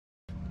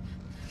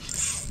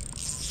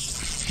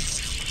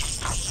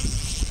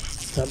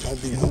That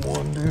might be the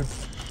one, dude.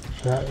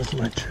 That is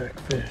my check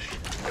fish.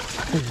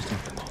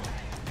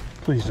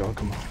 Please don't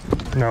come on.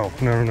 No.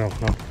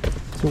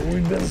 That's what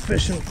we've been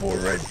fishing for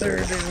right there,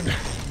 dude.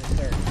 Yes,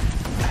 sir.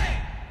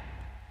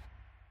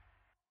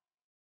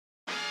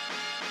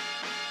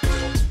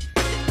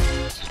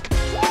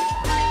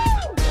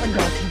 I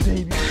got you,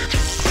 baby.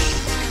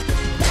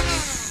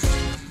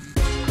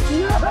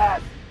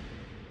 Yes!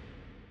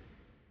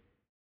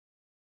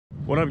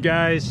 What up,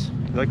 guys?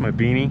 You like my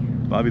beanie?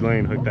 Bobby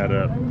Lane hooked that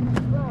up.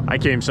 I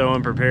came so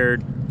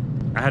unprepared.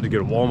 I had to go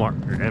to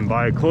Walmart and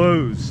buy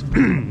clothes.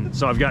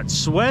 So I've got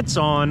sweats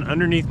on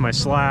underneath my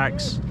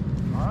slacks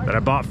that I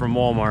bought from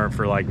Walmart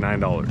for like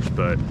 $9.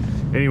 But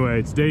anyway,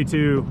 it's day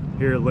 2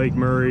 here at Lake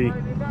Murray.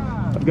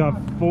 I've got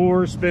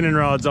 4 spinning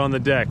rods on the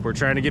deck. We're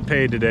trying to get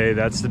paid today.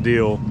 That's the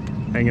deal.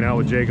 Hanging out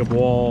with Jacob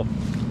Wall.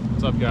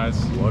 What's up, guys?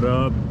 What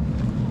up?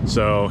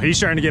 So he's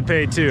trying to get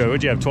paid too.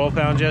 What'd you have, 12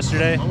 pounds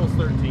yesterday? Almost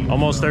 13.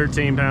 Almost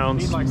 13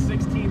 pounds. Need like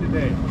 16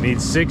 today. Need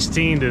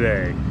 16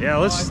 today. Yeah,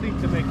 let's. I think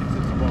to make it to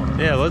tomorrow.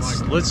 Yeah,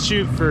 let's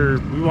shoot for.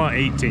 We want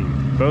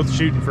 18. Both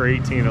shooting for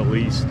 18 at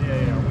least.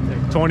 Yeah,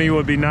 we'll take 20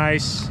 would be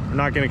nice. We're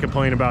not going to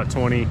complain about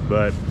 20,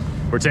 but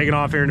we're taking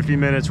off here in a few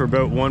minutes. We're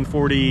about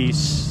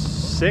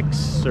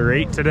 1:46 or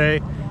 8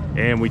 today,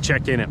 and we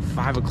check in at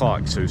 5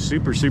 o'clock. So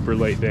super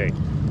late day.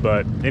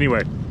 But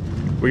anyway,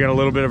 we got a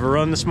little bit of a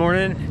run this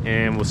morning,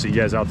 and we'll see you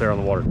guys out there on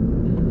the water.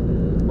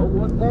 Oh,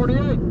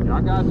 148.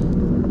 I got you.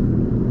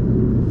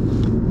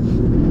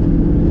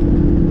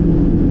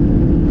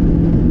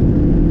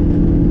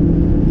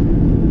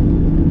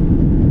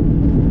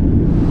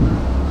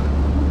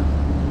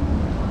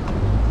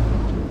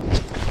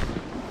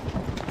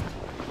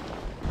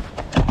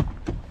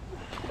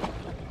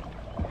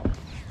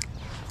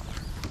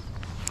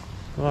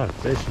 A lot of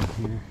fishing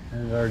here.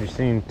 I've already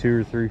seen 2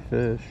 or 3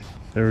 fish.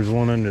 There was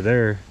one under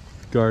there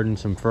guarding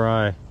some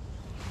fry. I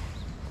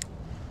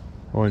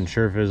wasn't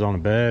sure if it was on a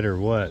bed or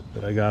what,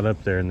 but I got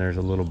up there and there's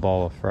a little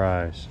ball of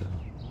fry, so.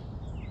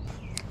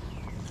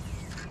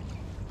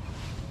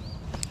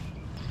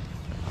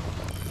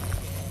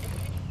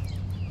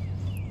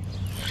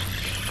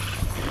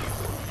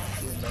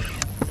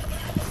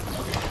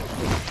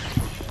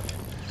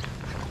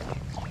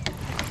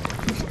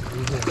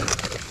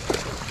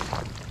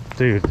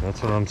 Dude,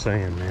 that's what I'm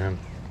saying, man.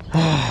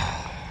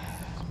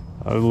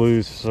 I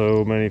lose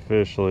so many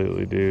fish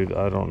lately, dude.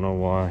 I don't know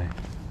why.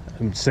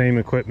 Same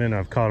equipment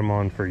I've caught them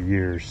on for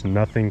years.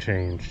 Nothing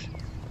changed.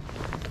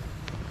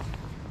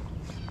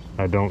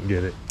 I don't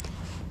get it.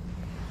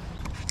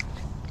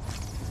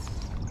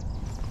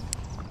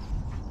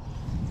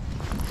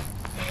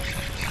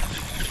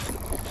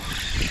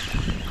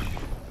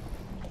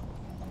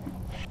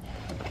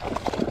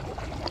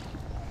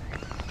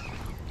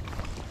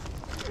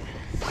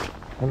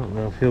 I don't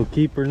know if he'll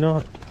keep or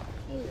not.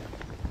 Oh yeah.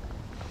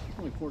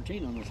 Only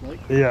 14 on this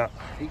lake. Yeah.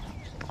 8.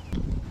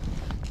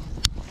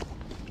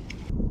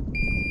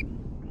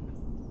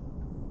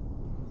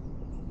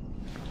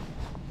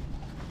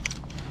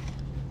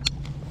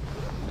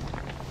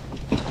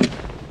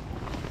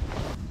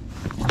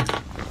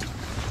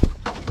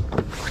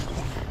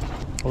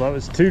 Well, that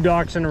was 2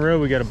 docks in a row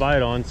we got a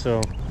bite on,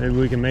 so maybe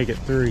we can make it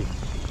 3.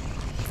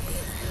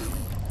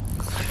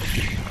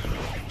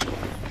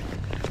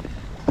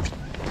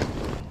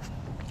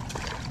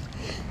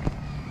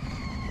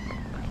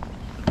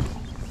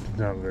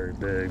 Not very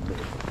big, but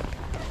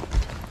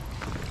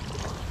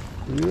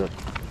yep.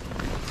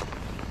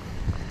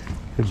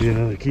 Could be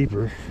another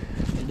keeper.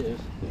 It is.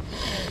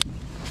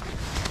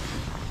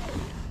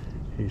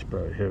 He's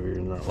probably heavier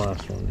than that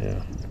last one,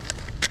 yeah.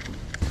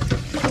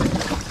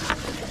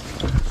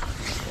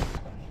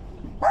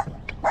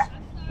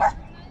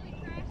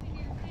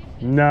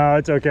 No,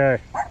 it's okay.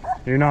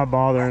 You're not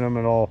bothering them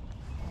at all.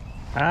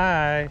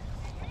 Hi.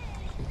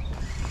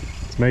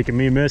 It's making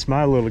me miss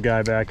my little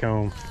guy back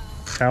home.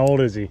 How old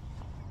is he?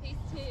 He's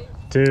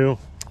 2. 2. 2?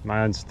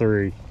 Mine's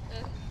 3.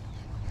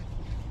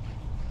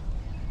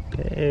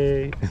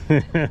 Hey.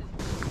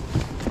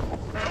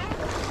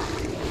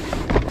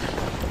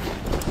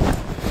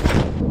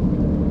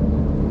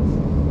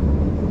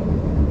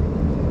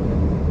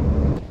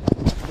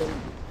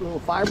 Little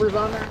fibers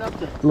on there enough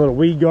to. Little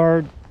weed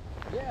guard.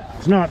 Yeah.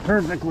 It's not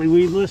perfectly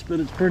weedless,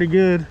 but it's pretty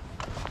good.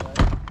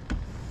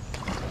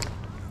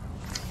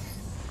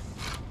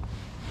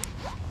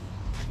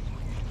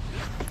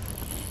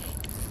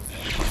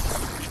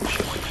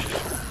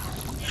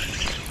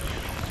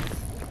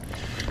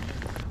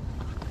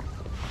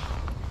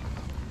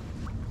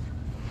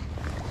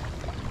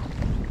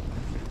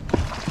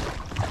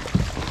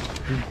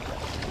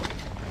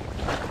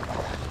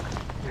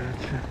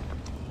 Gotcha.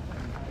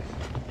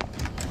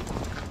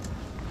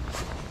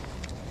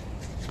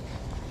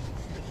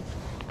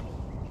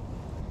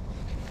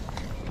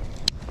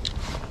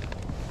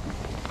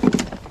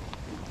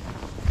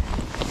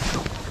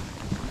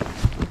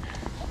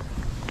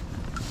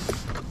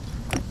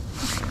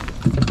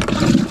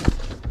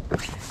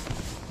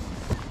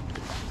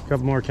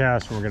 Couple more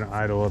casts and we're gonna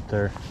idle up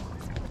there.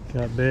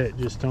 Got bit,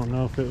 just don't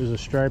know if it was a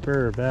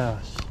striper or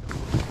bass.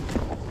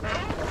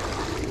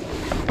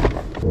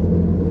 Gosh.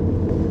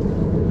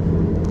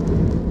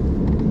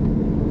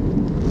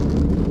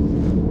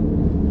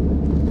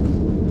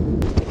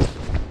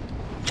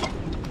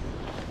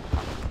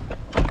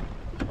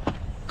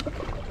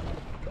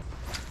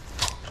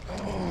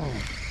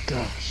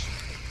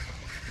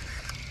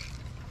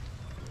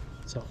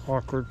 It's an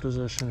awkward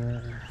position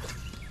right here.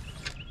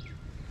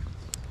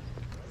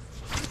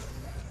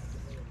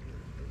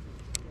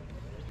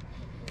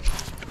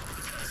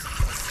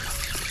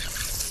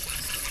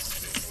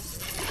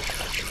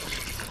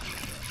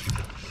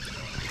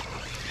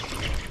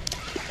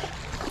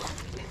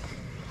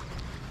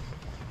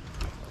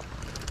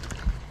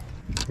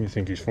 You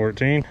think he's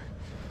 14?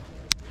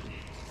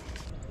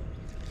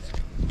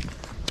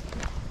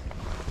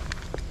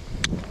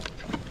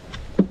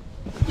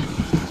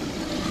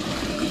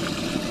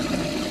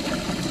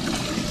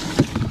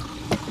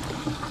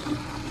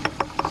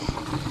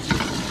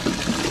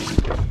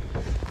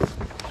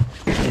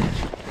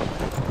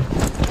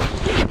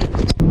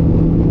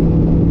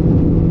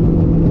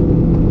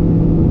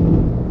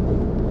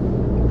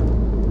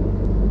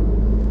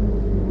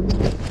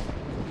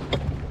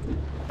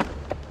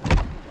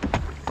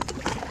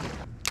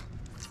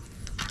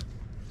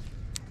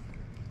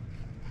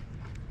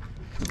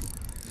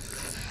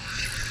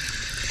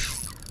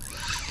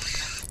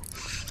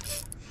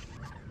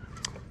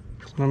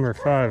 Number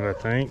 5, I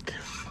think.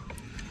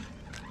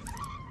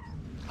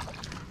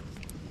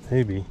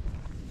 Maybe.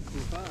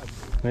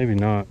 Maybe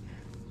not.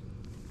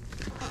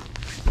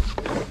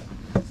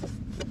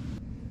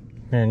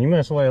 Man, you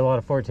must weigh a lot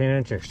of 14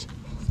 inchers.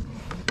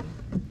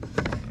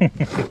 I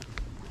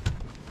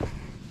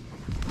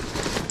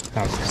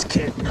was just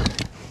kidding.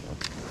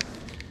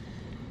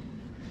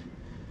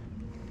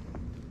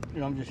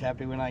 I'm just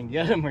happy when I can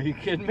get them. Are you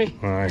kidding me?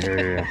 I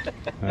hear you.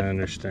 I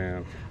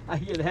understand. I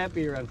get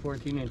happier on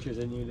 14 inches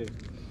than you do.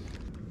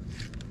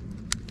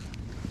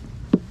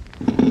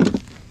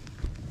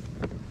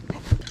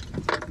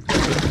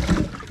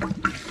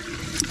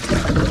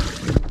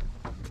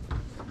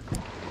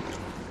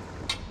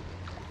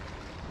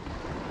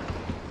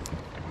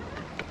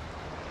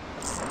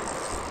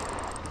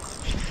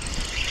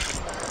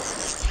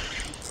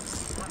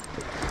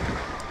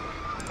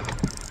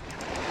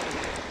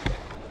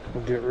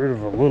 We'll get rid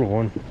of a little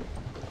one.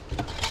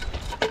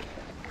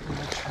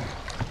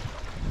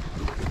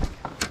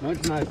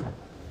 Much nicer.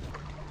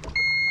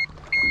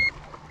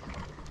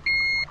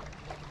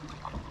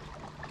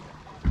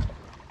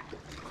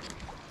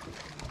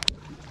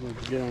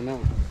 What'd you get on that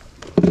one?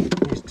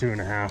 He's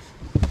 2.5.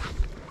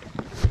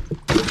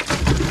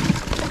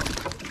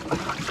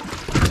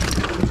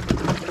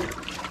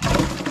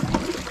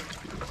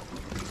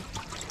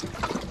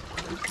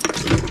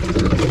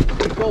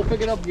 Go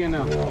pick it up again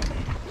now. Yeah.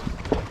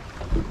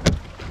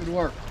 Good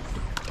work.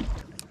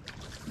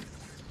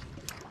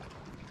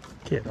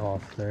 Get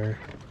off there.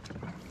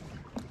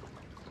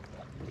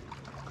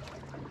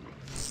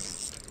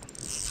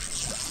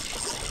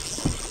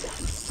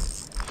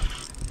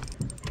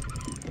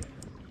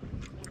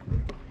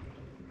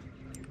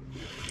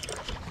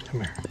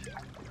 Come here.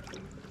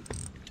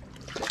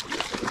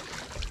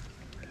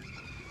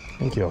 I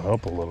think he'll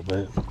help a little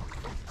bit.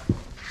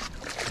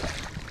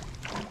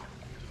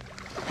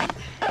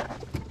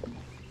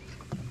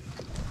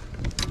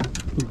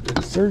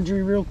 Get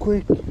surgery real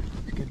quick. It's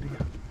good to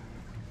go.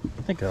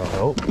 I think that'll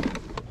help.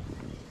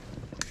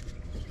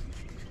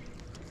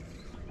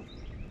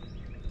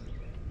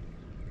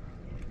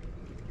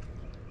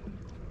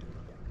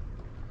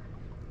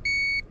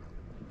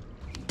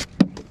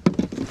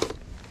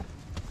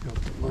 Help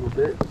a little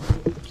bit.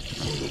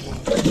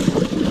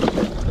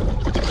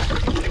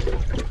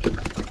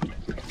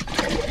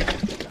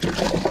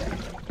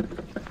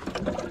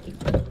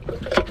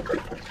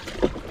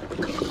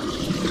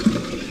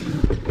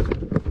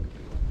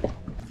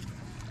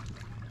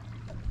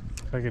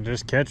 If I could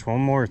just catch one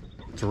more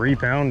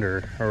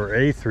 3-pounder or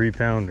a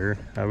 3-pounder,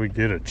 I would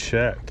get a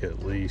check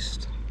at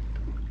least,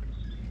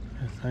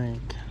 I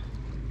think.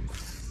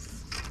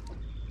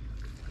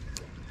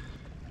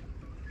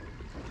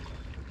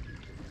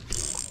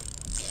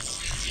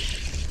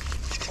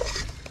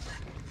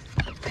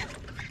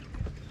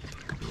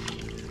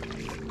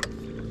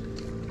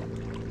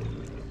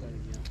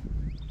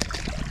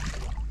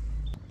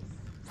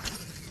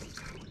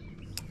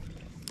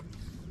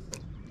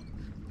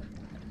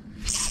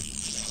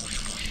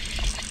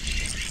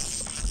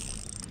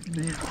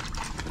 Yeah.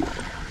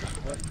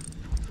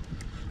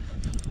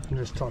 I'm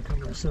just talking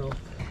to myself.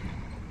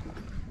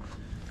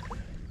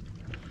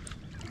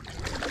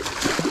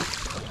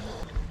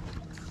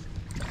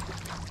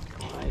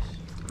 Nice.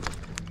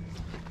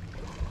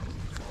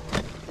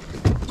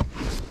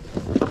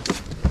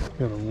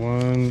 Got a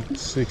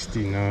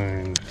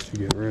 169 to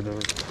get rid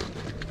of.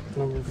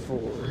 Number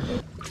 4.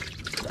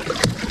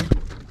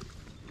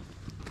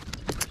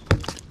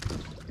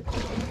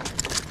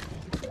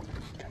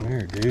 Come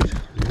here, dude.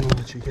 I'm gonna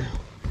let you go.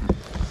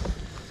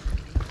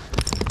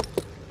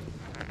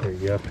 There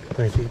you go.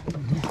 Thank you.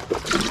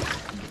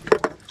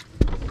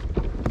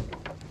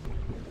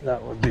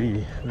 That would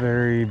be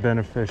very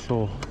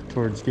beneficial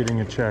towards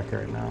getting a check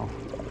right now.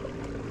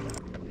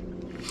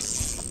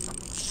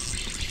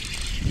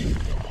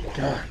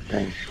 God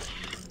dang.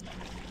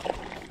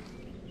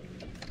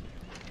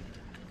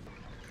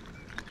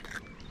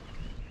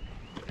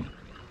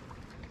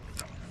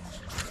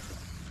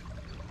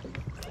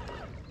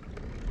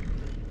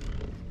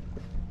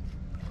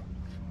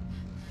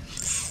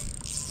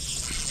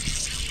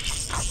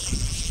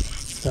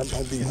 That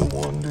might be the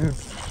one, dude.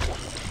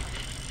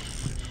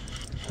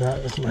 That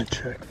is my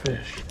check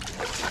fish.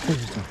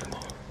 Please don't come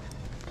on.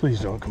 Please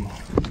don't come on.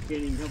 Can't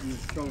even help you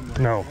throw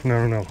them. No.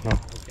 Okay.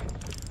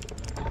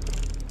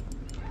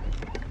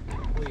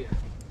 Oh, yeah.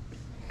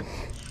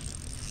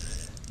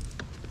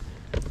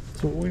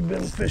 That's what we've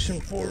been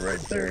fishing for right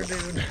there,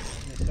 dude.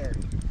 Yes, sir.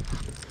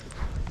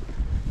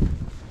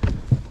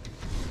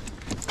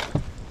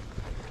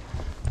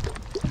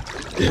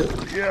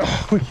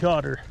 Yeah, we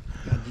got her.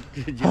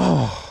 Good job.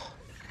 Oh,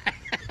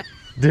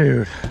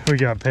 dude, we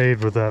got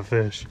paid with that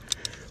fish.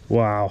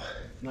 Wow,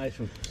 Nice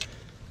one.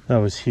 that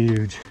was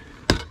huge.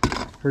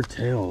 Her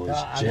tail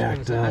is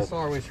jacked I up.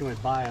 saw her when she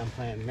went by. I'm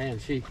saying, man,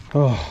 she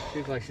Oh,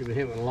 looks like she's been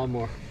hit with a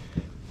lawnmower.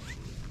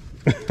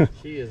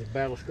 She is a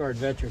battle-scarred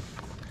veteran.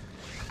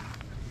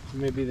 She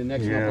may be the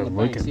next one Yeah, up on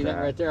the look bank. at See that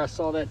that. right there? I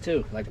saw that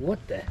too. Like,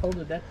 what the hell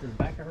did that to the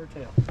back of her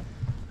tail?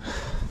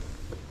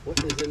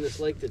 What is in this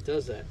lake that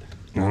does that?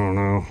 I don't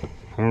know.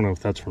 I don't know if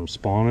that's from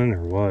spawning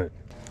or what.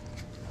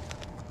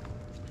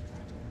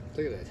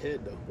 Look at that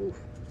head, though. Oof.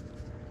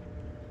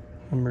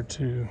 Number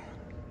 2.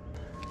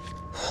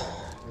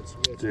 That's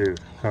good. Dude,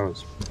 that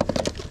was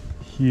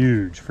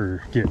huge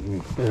for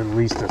getting at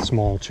least a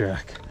small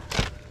check.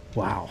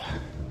 Wow.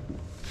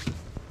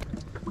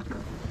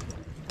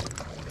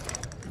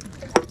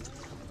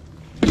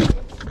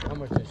 How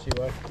much did she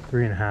weigh?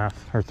 3.5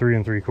 or 3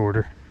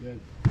 3/4. Good.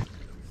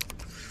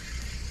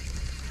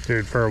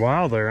 Dude, for a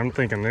while there, I'm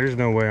thinking there's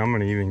no way I'm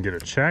gonna even get a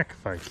check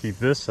if I keep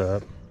this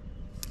up.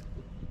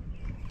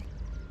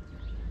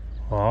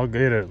 Well, I'll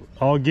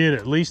get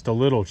at least a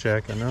little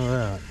check, I know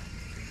that.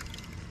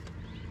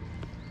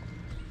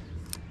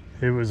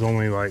 It was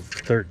only like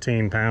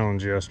 13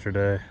 pounds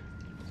yesterday.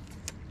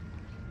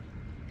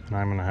 And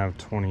I'm gonna have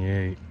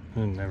 28. It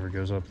never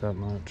goes up that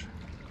much.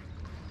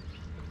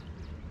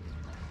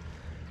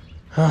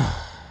 Can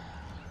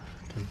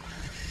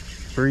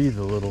breathe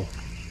a little.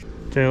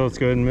 Okay, let's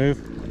go ahead and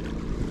move.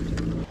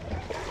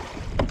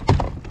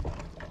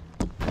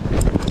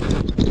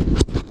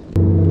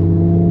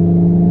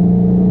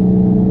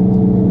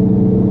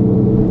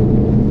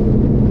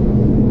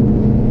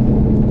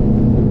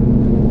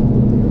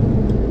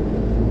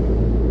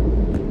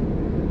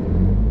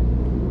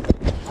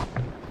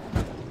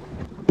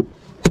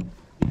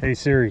 Hey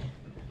Siri,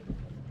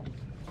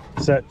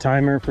 set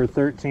timer for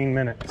 13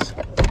 minutes.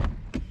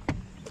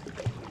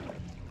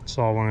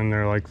 Saw one in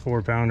there, like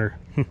 4-pounder.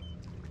 Oh,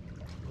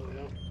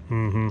 yeah.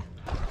 Mm-hmm.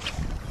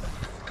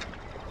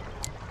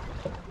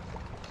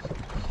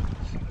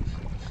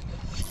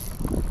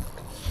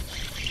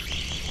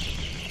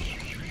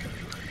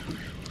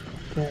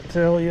 Can't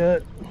tell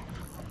yet.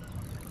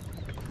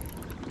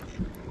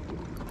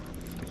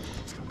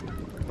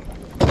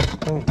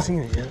 Haven't seen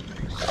it yet.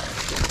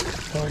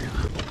 Oh yeah.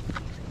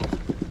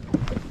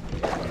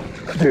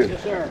 Dude,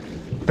 Yes, sir.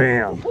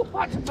 bam. Oh,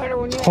 that's a better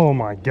one yet. Oh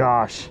my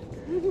gosh.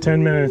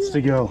 10 minutes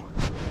to go.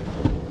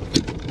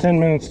 10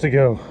 minutes to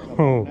go.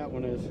 Oh, That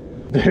one is.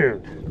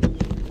 dude.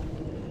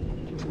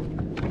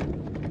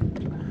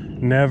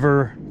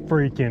 Never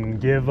freaking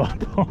give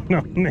up on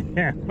a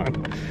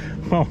man.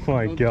 Oh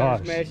my Don't gosh.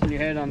 try smashing your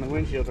head on the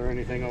windshield or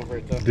anything over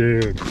it, though.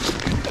 Dude.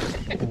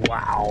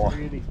 Wow.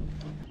 Really.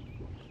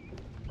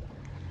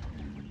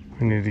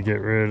 We need to get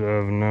rid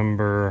of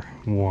number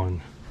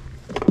 1.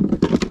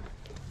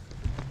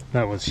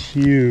 That was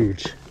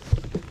huge.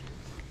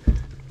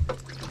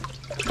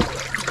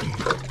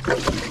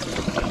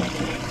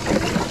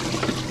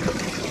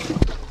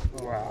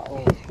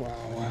 Wow.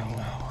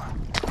 Wow.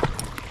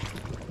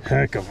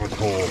 Heck of a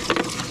pull.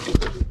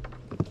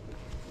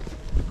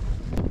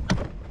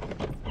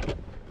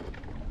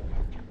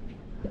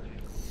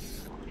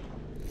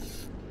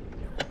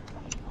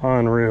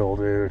 Unreal,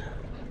 dude.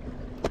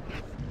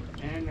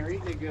 And they're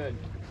eating it good.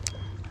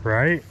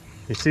 Right?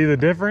 You see the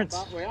difference?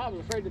 Well, I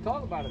was afraid to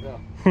talk about it, though.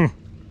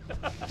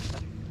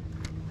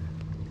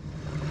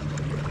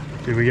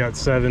 Dude, we got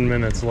 7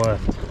 minutes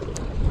left.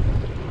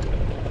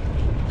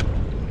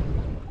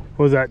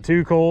 Was that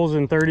 2 coals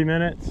in 30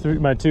 minutes?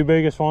 My 2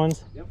 biggest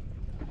ones? Yep.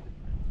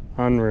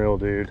 Unreal,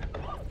 dude.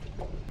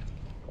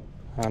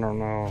 I don't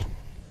know.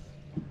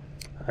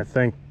 I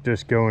think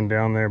just going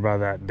down there by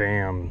that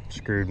dam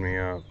screwed me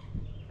up.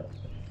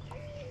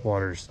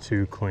 Water's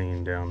too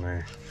clean down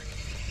there.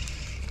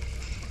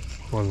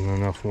 Wasn't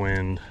enough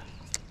wind.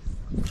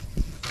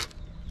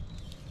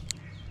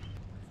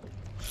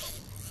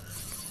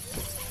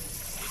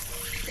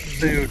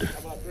 Dude. How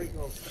about 3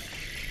 goals?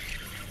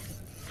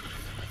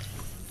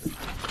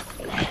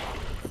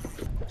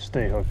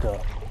 Stay hooked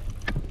up.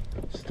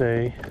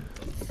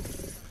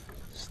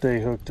 Stay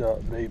hooked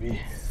up,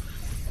 baby.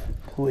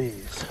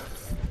 Please.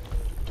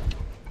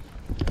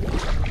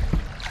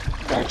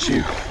 Got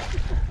you.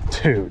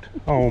 Dude,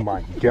 oh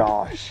my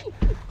gosh.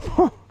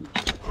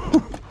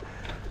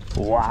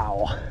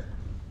 Wow.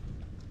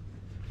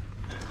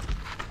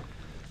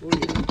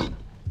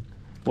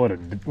 What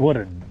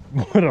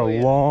a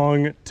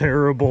long,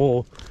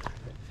 terrible,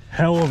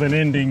 hell of an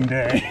ending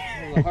day.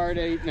 It was a hard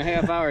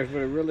 8.5 hours, but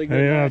a really good.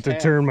 I have to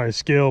turn my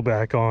scale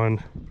back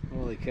on.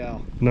 Holy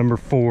cow. Number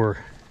 4.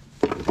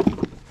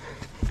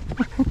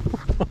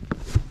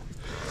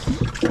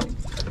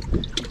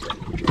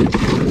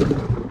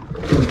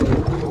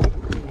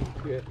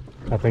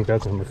 I think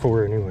that's number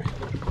 4 anyway.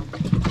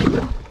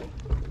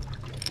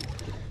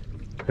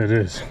 It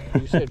is.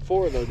 You said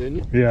 4 though,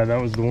 didn't you? Yeah,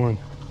 that was the one.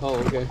 Oh,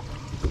 okay.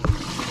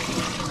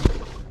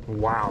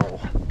 Wow.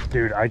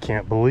 Dude, I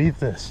can't believe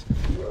this.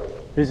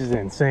 This is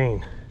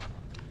insane.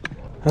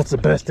 That's the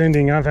best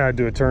ending I've had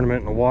to a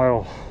tournament in a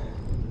while.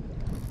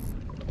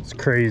 It's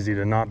crazy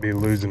to not be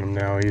losing them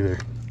now either.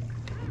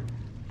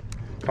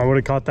 If I would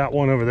have caught that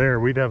one over there,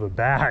 we'd have a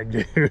bag,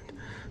 dude.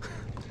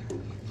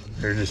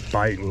 They're just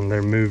biting.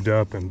 They're moved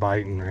up and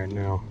biting right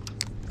now.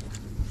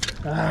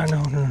 Ah,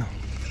 no.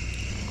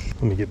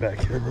 Let me get back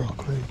here real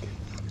quick.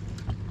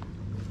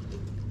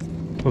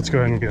 Let's go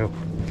ahead and go.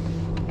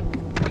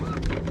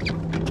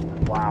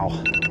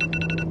 Wow.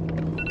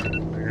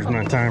 There's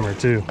my timer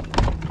too.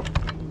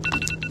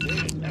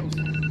 Dude, that was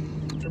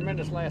a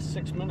tremendous last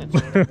 6 minutes.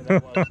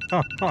 That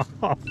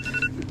was.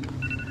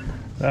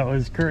 That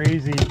was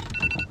crazy.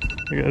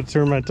 I gotta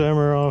turn my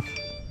timer off.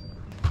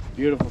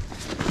 Beautiful.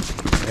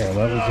 Yeah,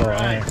 that was all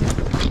right.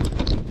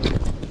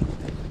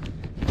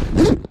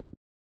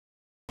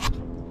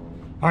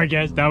 All right,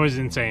 guys, that was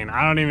insane.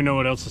 I don't even know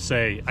what else to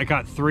say. I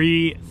caught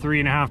 3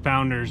 3.5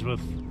 pounders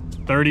with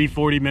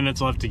 30-40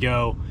 minutes left to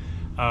go.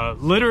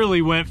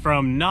 Literally went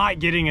from not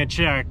getting a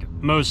check,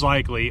 most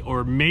likely,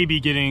 or maybe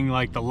getting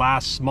like the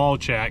last small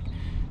check,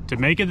 to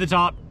making the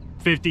top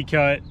 50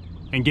 cut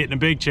and getting a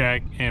big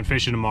check and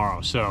fishing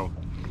tomorrow. So,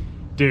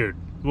 dude,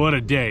 what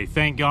a day.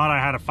 Thank God I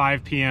had a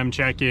 5 p.m.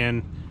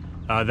 check-in.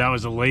 That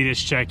was the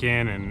latest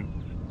check-in,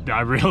 and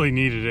I really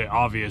needed it,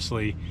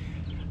 obviously.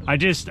 I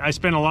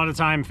spent a lot of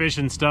time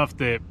fishing stuff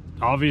that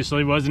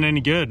obviously wasn't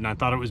any good, and I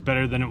thought it was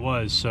better than it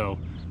was. So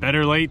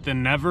better late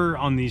than never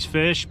on these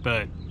fish,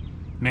 but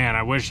man,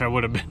 I wish I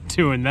would have been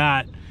doing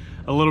that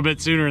a little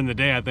bit sooner in the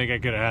day. I think I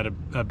could have had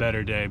a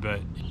better day, but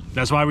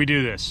that's why we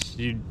do this.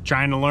 You're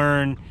trying to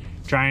learn,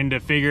 trying to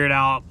figure it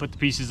out, put the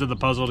pieces of the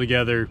puzzle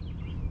together,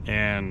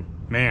 and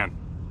man,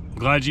 I'm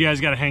glad you guys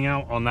got to hang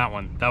out on that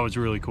one. That was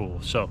really cool.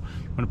 So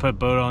I'm gonna put a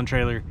boat on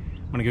trailer.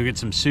 I'm gonna go get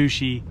some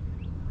sushi,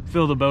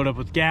 fill the boat up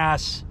with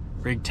gas,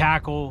 rig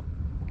tackle,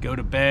 go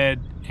to bed,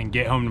 and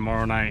get home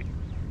tomorrow night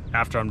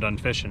after I'm done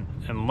fishing,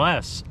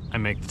 unless I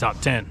make the top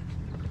 10.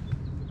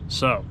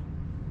 So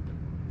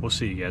we'll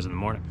see you guys in the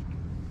morning.